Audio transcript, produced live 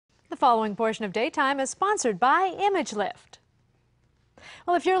The following portion of Daytime is sponsored by ImageLift.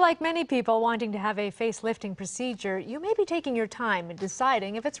 Well, if you're like many people wanting to have a facelifting procedure, you may be taking your time in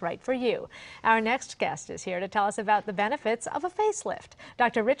deciding if it's right for you. Our next guest is here to tell us about the benefits of a facelift.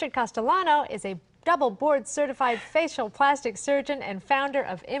 Dr. Richard Castellano is a double board certified facial plastic surgeon and founder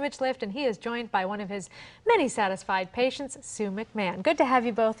of ImageLift, and he is joined by one of his many satisfied patients, Sue McMahon. Good to have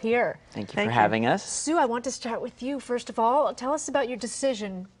you both here. Thank you for having us. Sue, I want to start with you first of all. Tell us about your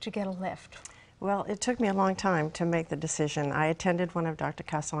decision to get a lift. Well, it took me a long time to make the decision. I attended one of Dr.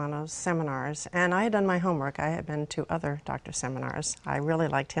 Castellano's seminars, and I had done my homework. I had been to other doctor seminars. I really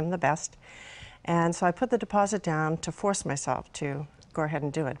liked him the best, and so I put the deposit down to force myself to go ahead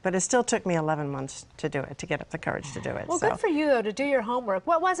and do it. But it still took me 11 months to do it, to get up the courage to do it. Well, good for you, though, to do your homework.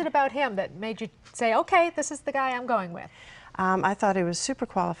 What was it about him that made you say, okay, this is the guy I'm going with? I thought he was super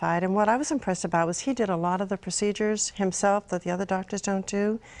qualified, and what I was impressed about was he did a lot of the procedures himself that the other doctors don't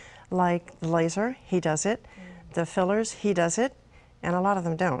do. Like the laser, he does it. The fillers, he does it, and a lot of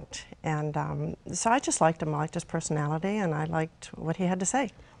them don't. And so I just liked him. I liked his personality, and I liked what he had to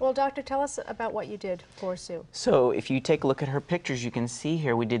say. Well, doctor, tell us about what you did for Sue. So if you take a look at her pictures, you can see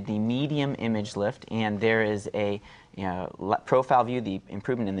here we did the medium image lift, and there is a profile view, the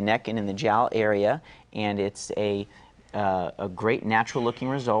improvement in the neck and in the jowl area, and it's a great natural looking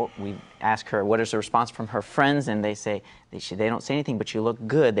result. We ask her what is the response from her friends, and they say they don't say anything, but you look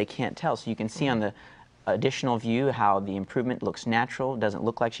good. They can't tell. So you can see on the additional view how the improvement looks natural, doesn't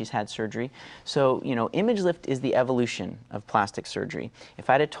look like she's had surgery. So, you know, ImageLift is the evolution of plastic surgery. If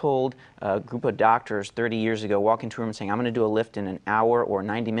I'd have told a group of doctors 30 years ago, walk into a room and saying, I'm going to do a lift in an hour or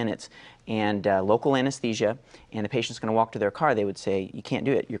 90 minutes, and local anesthesia, and the patient's going to walk to their car, they would say, you can't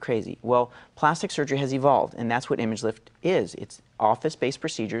do it, you're crazy. Well, plastic surgery has evolved, and that's what ImageLift is. It's office-based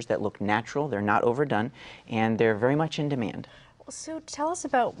procedures that look natural, they're not overdone, and they're very much in demand. Well, Sue, tell us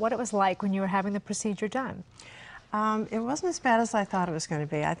about what it was like when you were having the procedure done. It wasn't as bad as I thought it was going to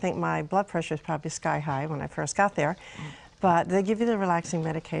be. I think my blood pressure was probably sky high when I first got there, but they give you the relaxing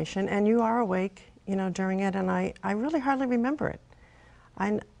medication, and you are awake, you know, during it, and I really hardly remember it.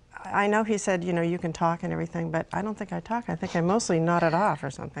 I know he said, you know, you can talk and everything, but I don't think I talk. I think I mostly nodded off or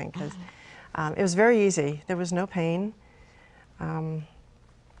something, because it was very easy. There was no pain. And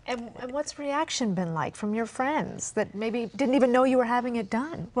what's reaction been like from your friends that maybe didn't even know you were having it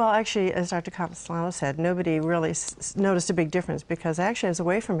done? Well, actually, as Dr. Castellano said, nobody really noticed a big difference, because actually I was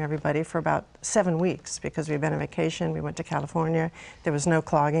away from everybody for about 7 weeks because we'd been on vacation. We went to California. There was no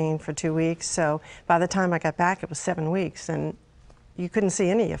clogging for 2 weeks. So by the time I got back, it was 7 weeks, and you couldn't see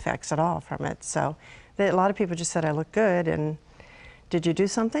any effects at all from it. So a lot of people just said I looked good, and did you do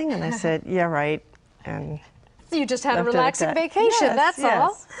something? And I said, yeah, right. And you just had a relaxing vacation, yes, that's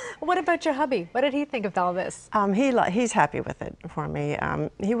all. What about your hubby? What did he think of all this? He's happy with it for me.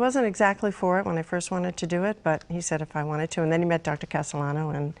 He wasn't exactly for it when I first wanted to do it, but he said if I wanted to. And then he met Dr.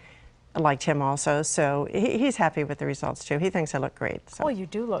 Castellano, and I liked him also. So he's happy with the results too. He thinks I look great. So. Well, you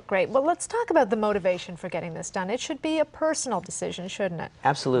do look great. Well, let's talk about the motivation for getting this done. It should be a personal decision, shouldn't it?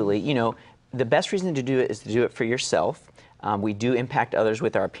 Absolutely. You know, the best reason to do it is to do it for yourself. We do impact others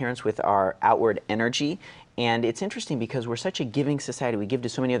with our appearance, with our outward energy. And it's interesting because we're such a giving society. We give to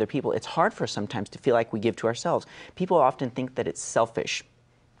so many other people. It's hard for us sometimes to feel like we give to ourselves. People often think that it's selfish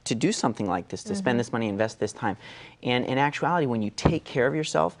to do something like this, to spend this money, invest this time. And in actuality, when you take care of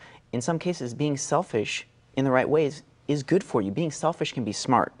yourself, in some cases, being selfish in the right ways is good for you. Being selfish can be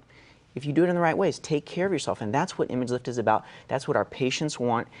smart. If you do it in the right ways, take care of yourself, and that's what ImageLift is about. That's what our patients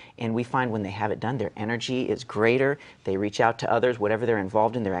want, and we find when they have it done, their energy is greater. They reach out to others, whatever they're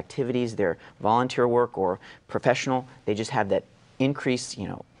involved in, their activities, their volunteer work or professional, they just have that increased, you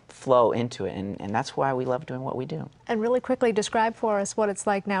know, flow into it, and that's why we love doing what we do. And really quickly describe for us what it's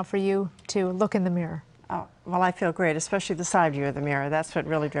like now for you to look in the mirror. Oh, well, I feel great, especially the side view of the mirror. That's what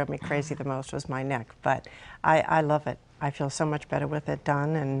really drove me crazy the most, was my neck, but I love it. I feel so much better with it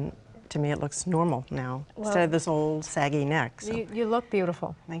done, and to me, it looks normal now, instead of this old saggy neck. So. You look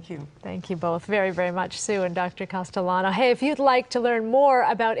beautiful. Thank you. Thank you both very, very much, Sue and Dr. Castellano. Hey, if you'd like to learn more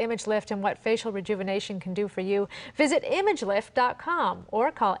about ImageLift and what facial rejuvenation can do for you, visit ImageLift.com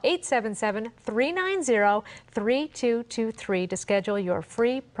or call 877-390-3223 to schedule your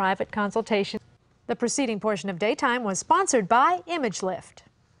free private consultation. The preceding portion of Daytime was sponsored by ImageLift.